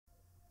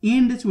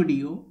in this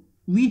video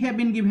we have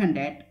been given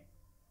that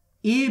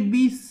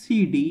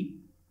ABCD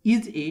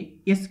is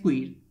a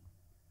square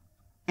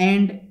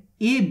and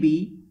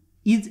AB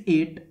is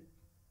 8,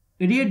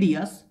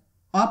 radius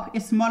of a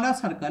smaller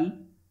circle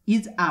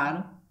is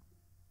R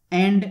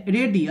and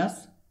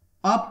radius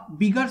of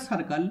bigger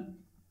circle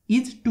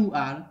is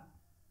 2R.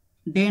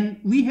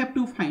 Then we have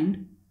to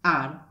find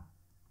R.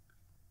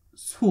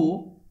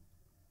 So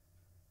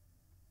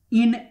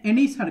in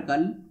any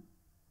circle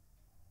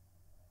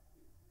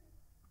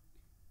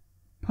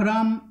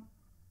from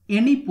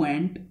any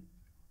point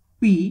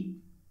P,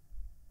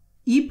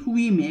 if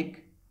we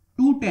make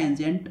two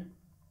tangents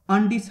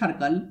on the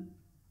circle,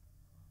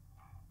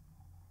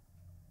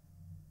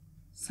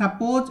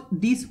 suppose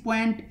this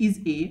point is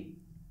A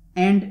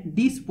and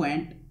this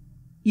point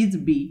is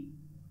B,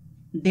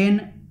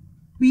 then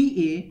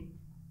PA,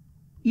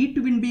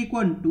 it will be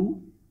equal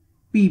to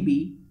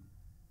PB,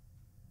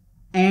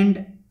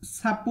 and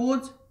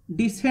suppose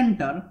the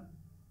center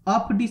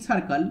of the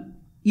circle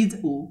is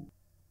O,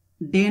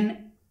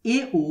 then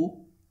AO,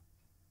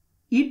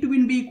 it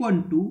will be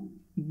equal to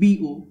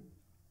BO,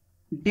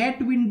 that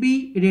will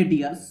be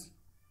radius.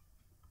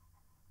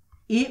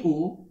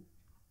 AO,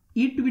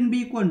 it will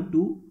be equal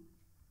to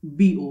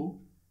BO,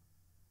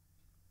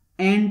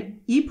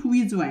 and if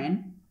we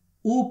join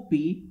OP,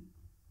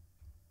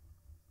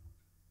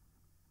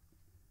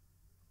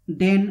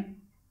 then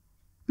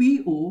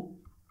PO,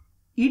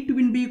 it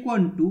will be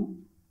equal to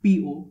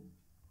PO.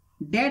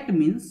 That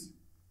means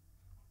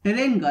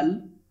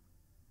triangle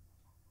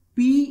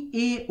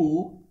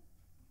PAO,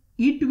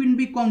 it will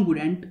be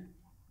congruent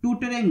to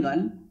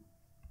triangle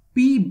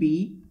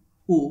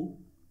PBO.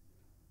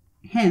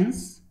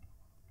 Hence,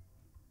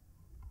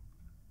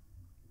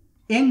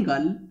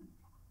 angle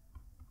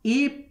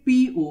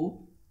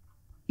APO,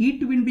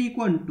 it will be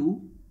equal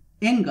to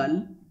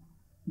angle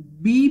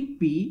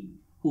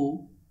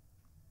BPO.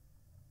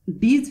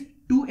 These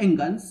two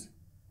angles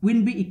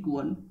will be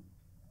equal.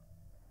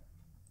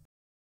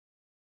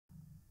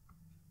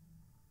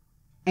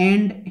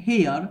 And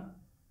here,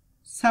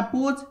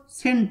 suppose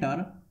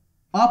center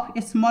of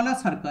a smaller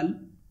circle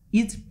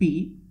is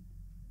P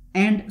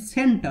and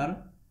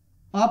center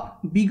of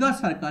bigger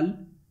circle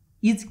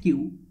is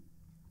Q,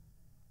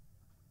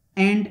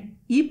 and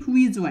if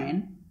we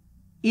join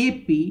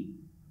AP,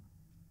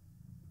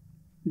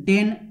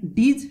 then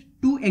these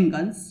two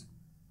angles,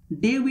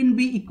 they will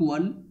be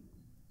equal,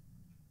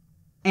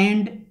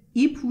 and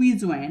if we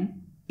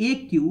join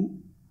AQ,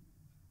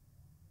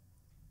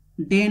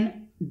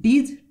 then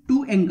these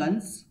two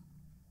angles,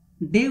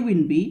 they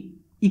will be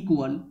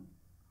equal.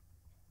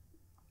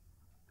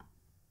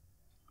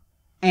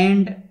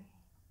 And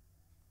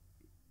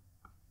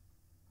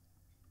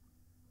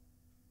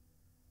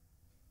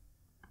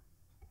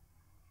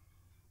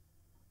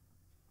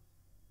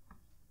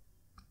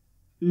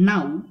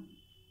now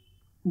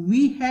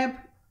we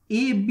have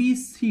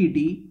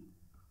ABCD,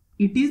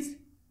 it is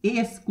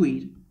a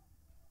square.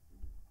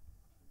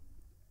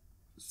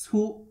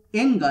 So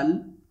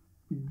angle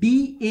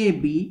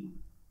DAB,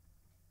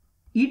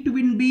 it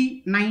will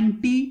be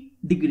 90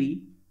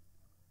 degree,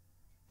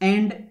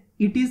 and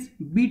it is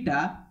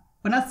beta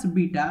plus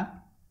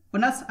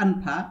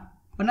alpha,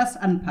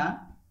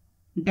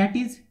 that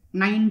is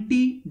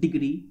 90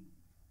 degree,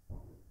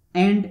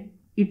 and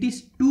it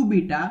is 2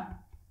 beta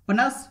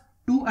plus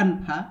 2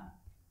 alpha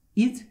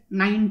is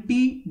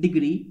 90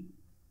 degree,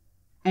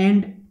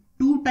 and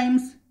 2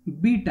 times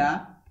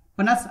beta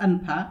plus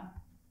alpha,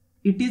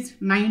 it is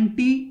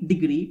 90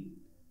 degree.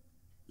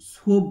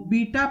 So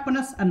beta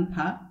plus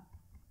alpha,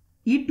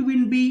 it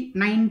will be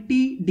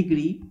 90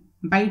 degree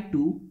by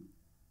 2.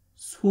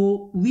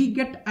 So we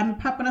get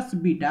alpha plus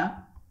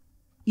beta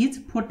is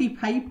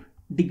 45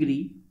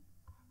 degree.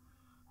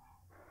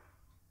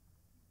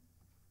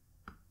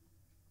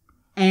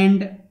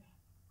 And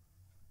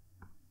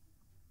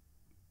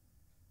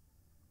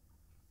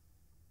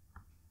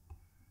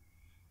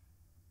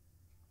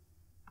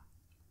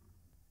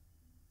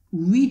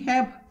we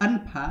have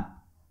alpha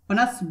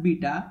plus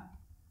beta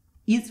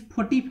is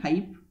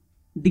 45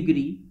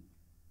 degree.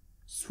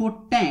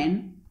 So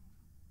tan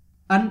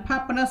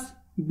alpha plus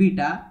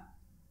beta,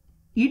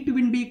 it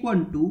will be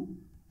equal to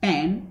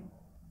tan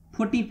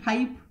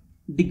 45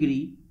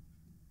 degree,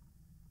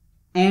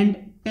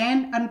 and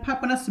tan alpha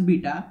plus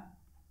beta,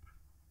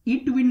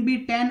 it will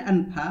be tan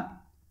alpha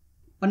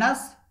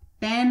plus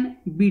tan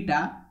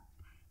beta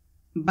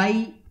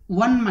by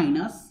 1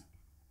 minus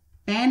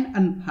tan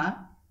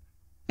alpha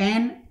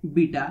tan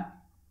beta.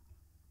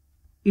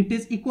 It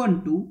is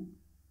equal to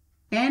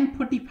tan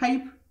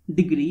 45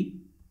 degree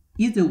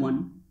is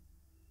 1.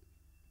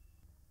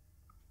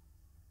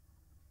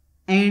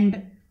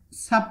 And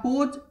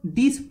suppose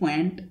this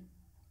point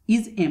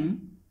is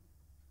M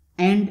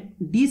and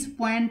this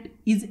point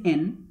is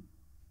N,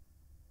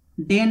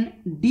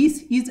 then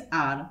this is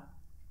R.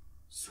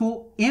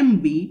 So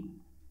MB,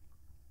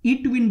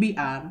 it will be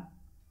R,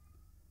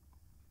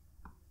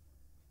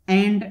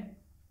 and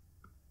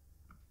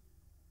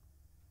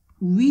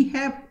we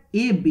have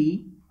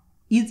AB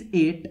is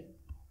 8,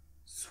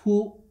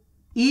 so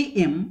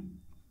AM,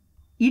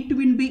 it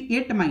will be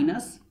 8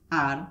 minus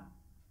R,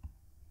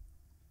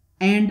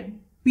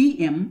 and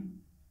PM,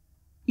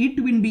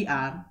 it will be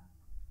R,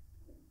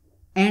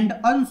 and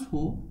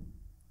also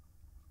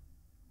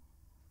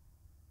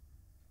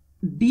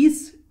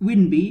this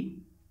will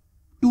be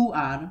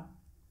 2R,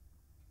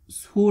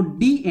 so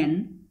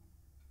DN,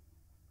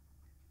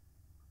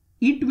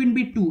 it will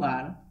be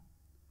 2R,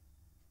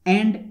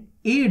 and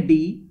AD,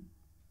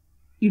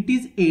 it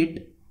is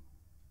 8,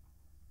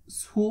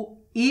 so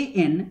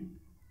AN,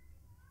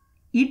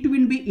 it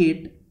will be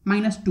 8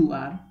 minus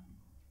 2R,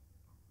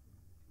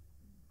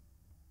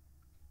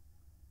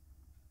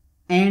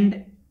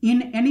 and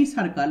in any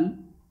circle,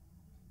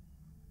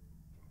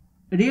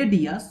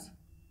 radius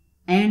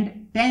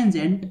and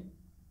tangent,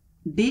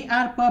 they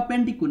are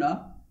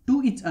perpendicular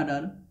to each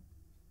other,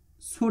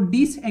 so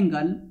this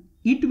angle,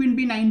 it will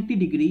be 90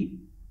 degree,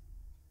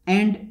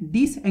 and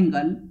this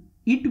angle,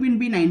 it will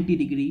be 90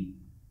 degree.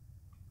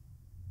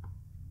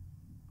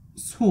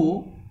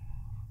 So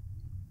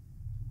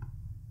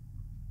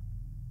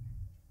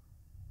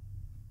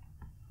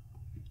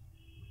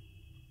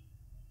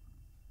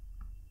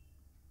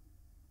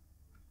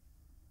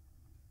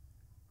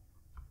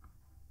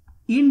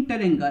in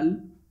triangle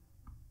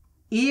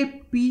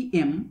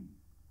APM,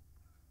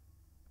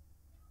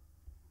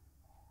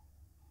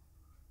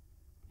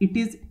 it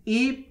is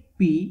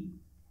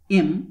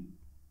APM,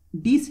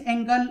 this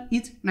angle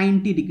is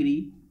 90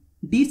 degree,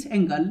 this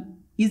angle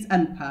is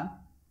alpha,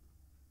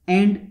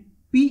 and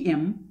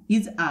PM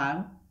is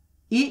R,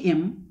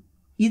 AM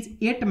is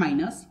 8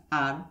 minus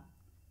R,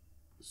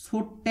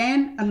 so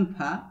tan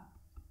alpha,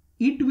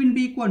 it will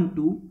be equal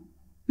to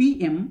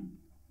PM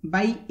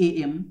by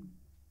AM,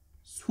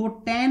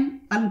 so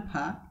tan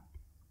alpha,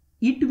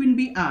 it will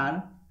be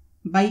R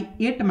by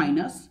 8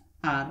 minus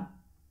R,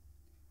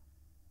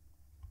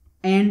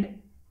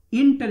 and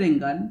in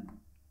triangle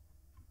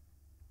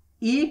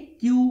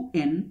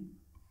AQN,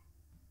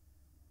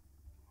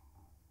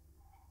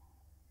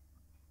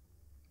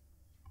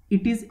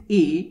 it is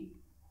AQN,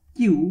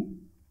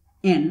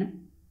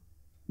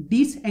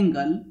 this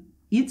angle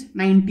is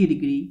 90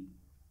 degree,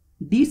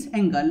 this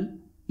angle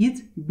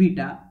is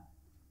beta,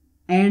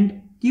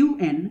 and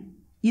QN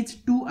is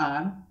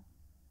 2R,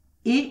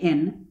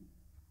 AN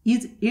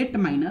is 8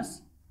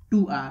 minus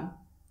 2R,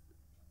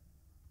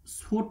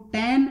 so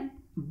tan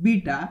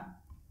beta,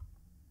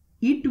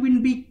 it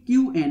will be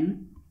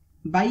QN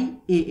by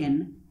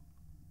AN,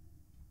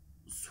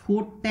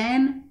 so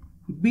tan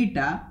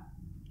beta,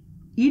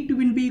 it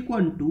will be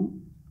equal to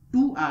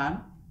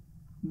 2R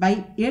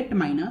by 8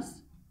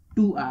 minus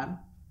 2R,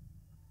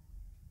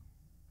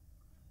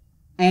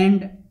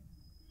 and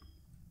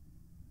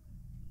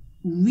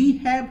we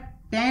have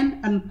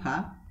tan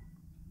alpha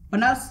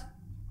plus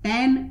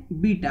tan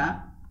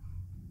beta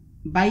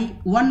by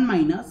 1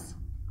 minus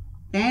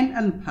tan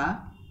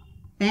alpha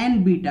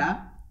tan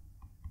beta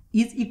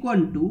is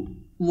equal to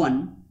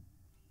 1,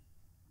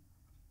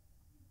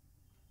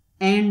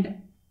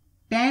 and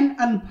tan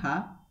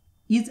alpha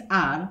is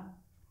R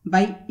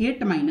by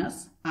 8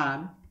 minus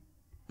R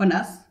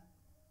plus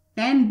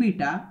tan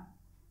beta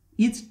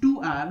is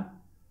 2R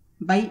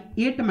by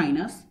 8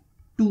 minus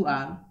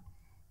 2R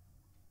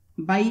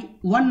by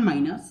 1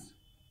 minus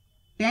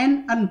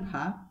tan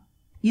alpha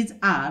is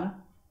R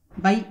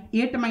by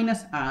 8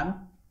 minus R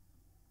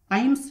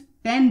times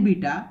tan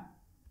beta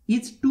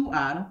is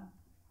 2R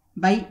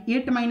by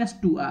 8 minus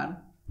 2R,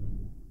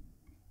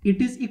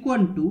 it is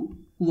equal to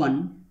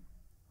 1,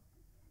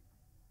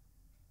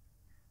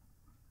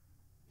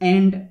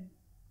 and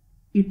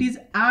it is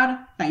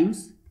R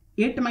times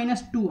 8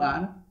 minus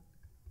 2R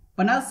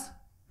plus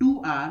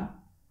 2R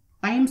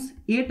times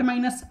 8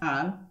 minus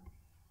R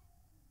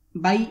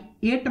by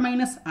 8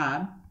 minus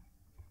R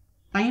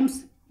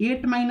times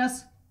 8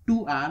 minus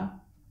 2R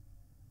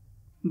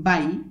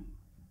by,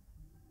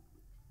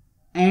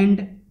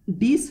 and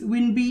this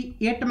will be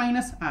 8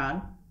 minus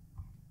R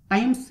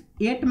times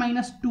 8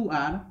 minus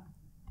 2R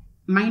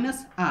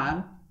minus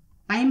R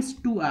times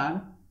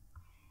 2R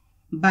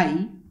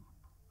by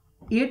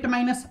 8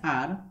 minus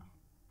R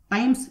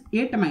times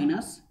 8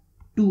 minus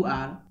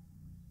 2R,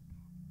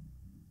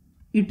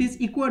 it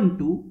is equal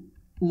to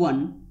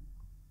 1,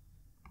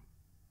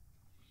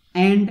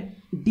 and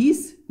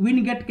this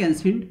will get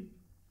cancelled,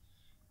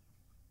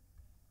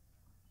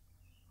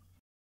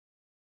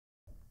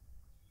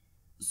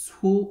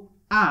 so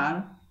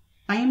R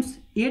times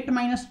 8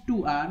 minus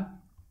 2R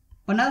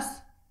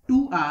plus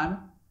 2R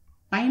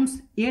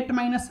times 8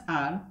 minus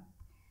R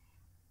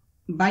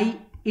by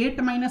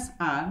 8 minus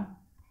R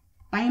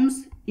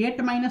times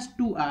 8 minus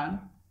 2R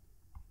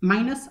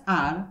minus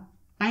R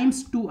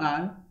times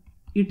 2R,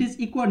 it is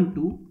equal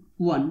to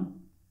 1,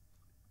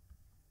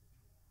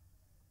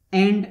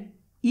 and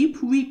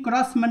if we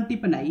cross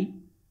multiply,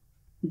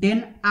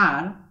 then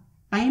R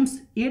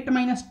times 8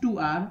 minus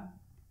 2R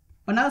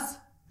plus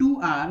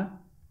 2R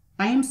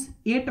times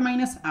 8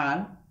 minus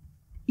R,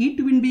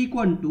 it will be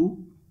equal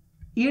to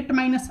 8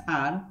 minus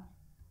R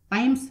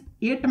times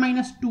 8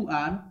 minus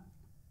 2R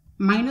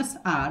minus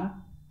R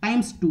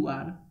times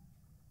 2R,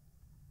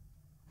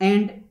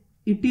 and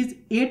it is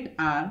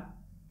 8r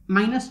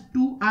minus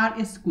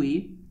 2r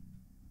square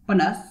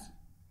plus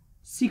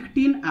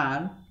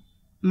 16r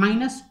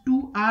minus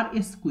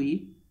 2r square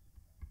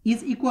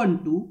is equal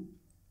to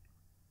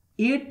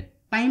 8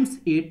 times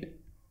 8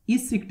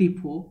 is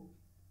 64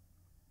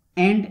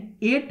 and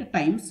 8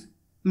 times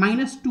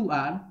minus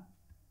 2r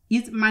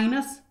is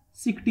minus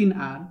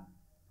 16r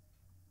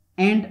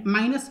and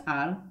minus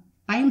r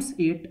times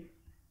 8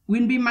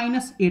 will be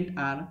minus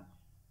 8r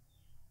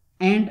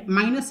and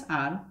minus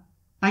r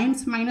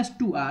times minus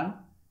 2r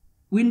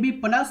will be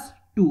plus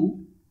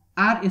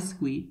 2r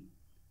square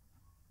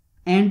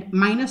and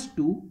minus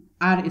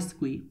 2r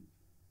square,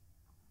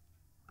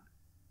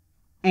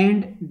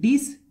 and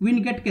this will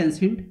get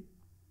cancelled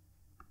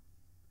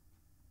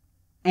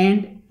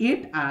and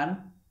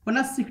 8r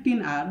plus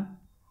 16r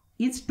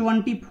is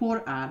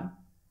 24r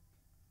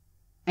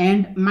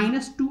and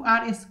minus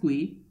 2r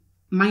square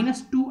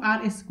minus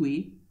 2r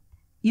square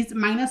is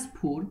minus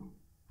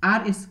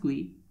 4r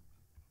square.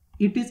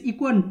 It is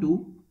equal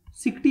to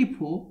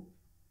 64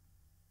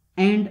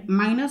 and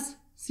minus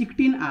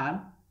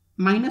 16r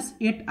minus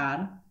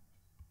 8r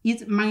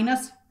is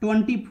minus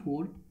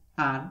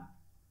 24r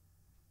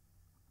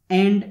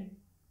and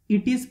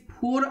it is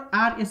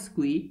 4r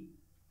square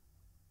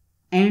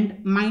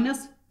and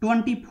minus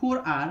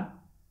 24r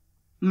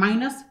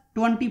minus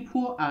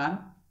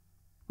 24r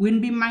will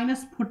be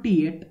minus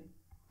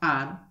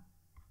 48r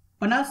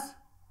plus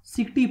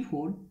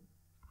 64.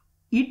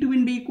 It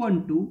will be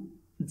equal to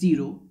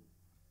 0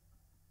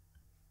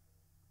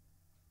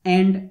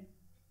 and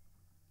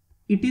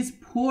it is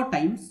 4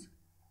 times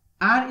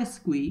r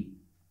square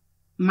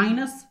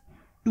minus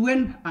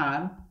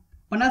 12r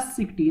plus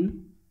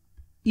 16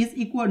 is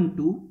equal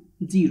to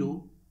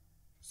 0.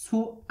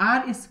 So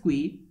r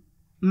square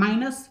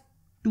minus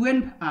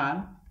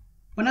 12r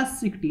plus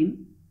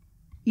 16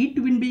 it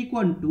will be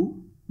equal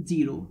to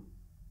 0,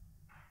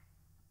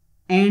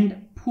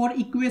 and for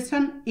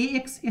equation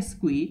ax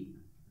square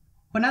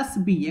plus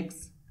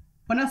bx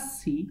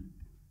plus c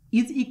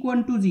is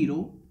equal to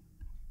 0,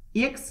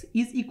 x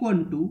is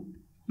equal to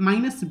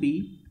minus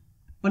b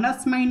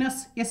plus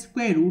minus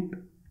square root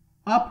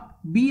of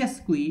b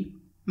square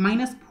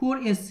minus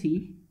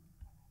 4ac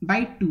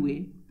by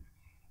 2a,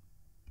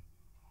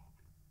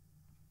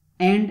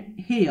 and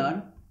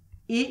here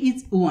a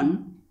is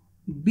 1,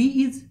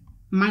 b is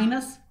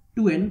minus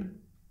 12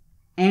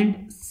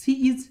 and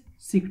c is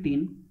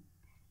 16.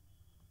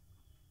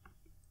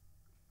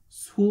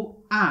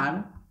 So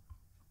r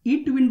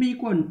it will be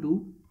equal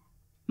to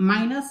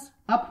minus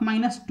of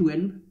minus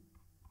 12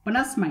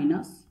 plus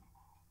minus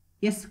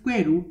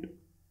square root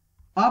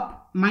of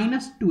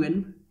minus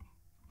 12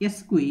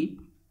 square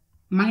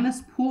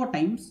minus 4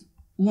 times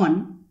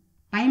 1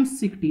 times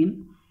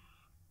 16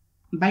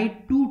 by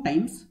 2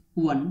 times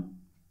 1,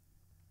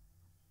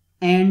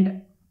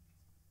 and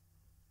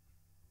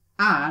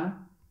r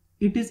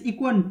it is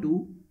equal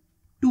to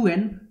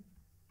 12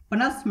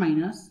 plus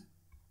minus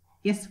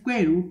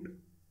square root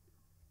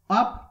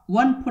of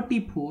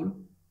 144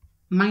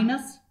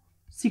 minus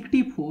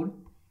 64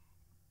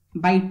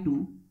 by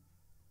 2,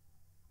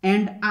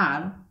 and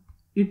r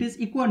it is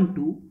equal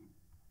to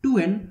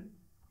 12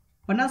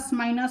 plus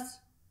minus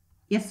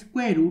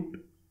square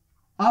root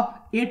of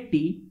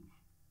 80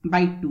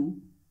 by 2,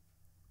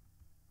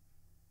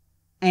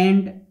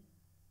 and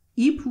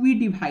if we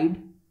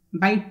divide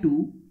by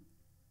 2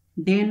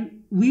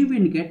 then we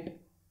will get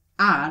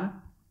r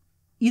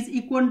is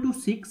equal to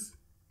 6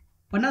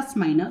 plus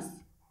minus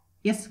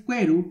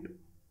square root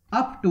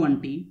of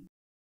 20,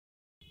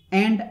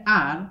 and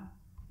r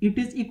it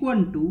is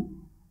equal to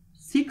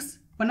 6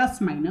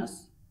 plus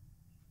minus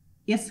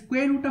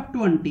square root of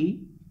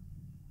 20,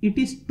 it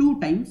is 2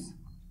 times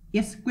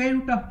square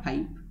root of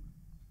 5,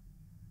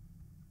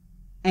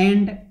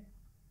 and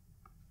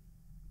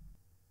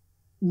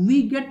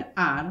we get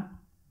r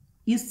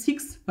is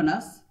 6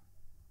 plus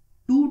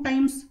 2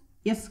 times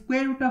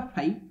square root of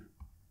 5,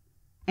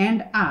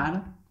 and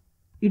r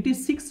it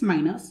is 6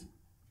 minus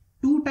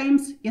 2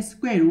 times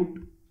square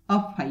root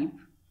of 5,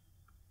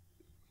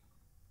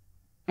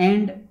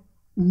 and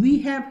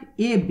we have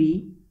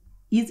AB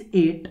is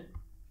 8,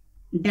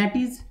 that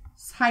is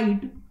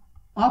side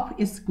of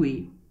a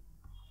square,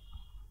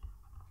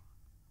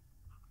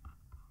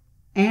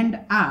 and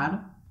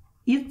r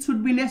it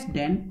should be less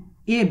than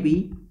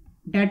AB,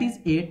 that is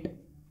 8,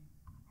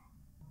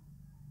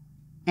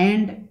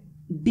 and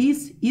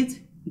this is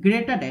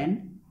greater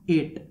than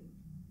 8,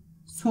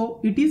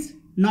 so it is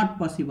not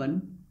possible.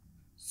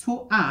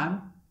 So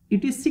r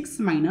it is 6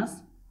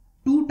 minus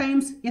 2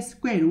 times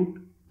square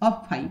root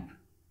of 5.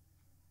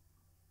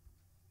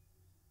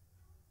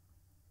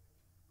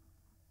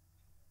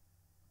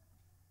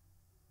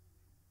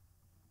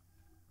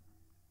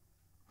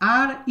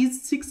 R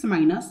is 6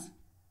 minus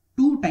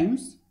 2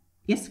 times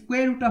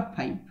square root of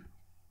 5.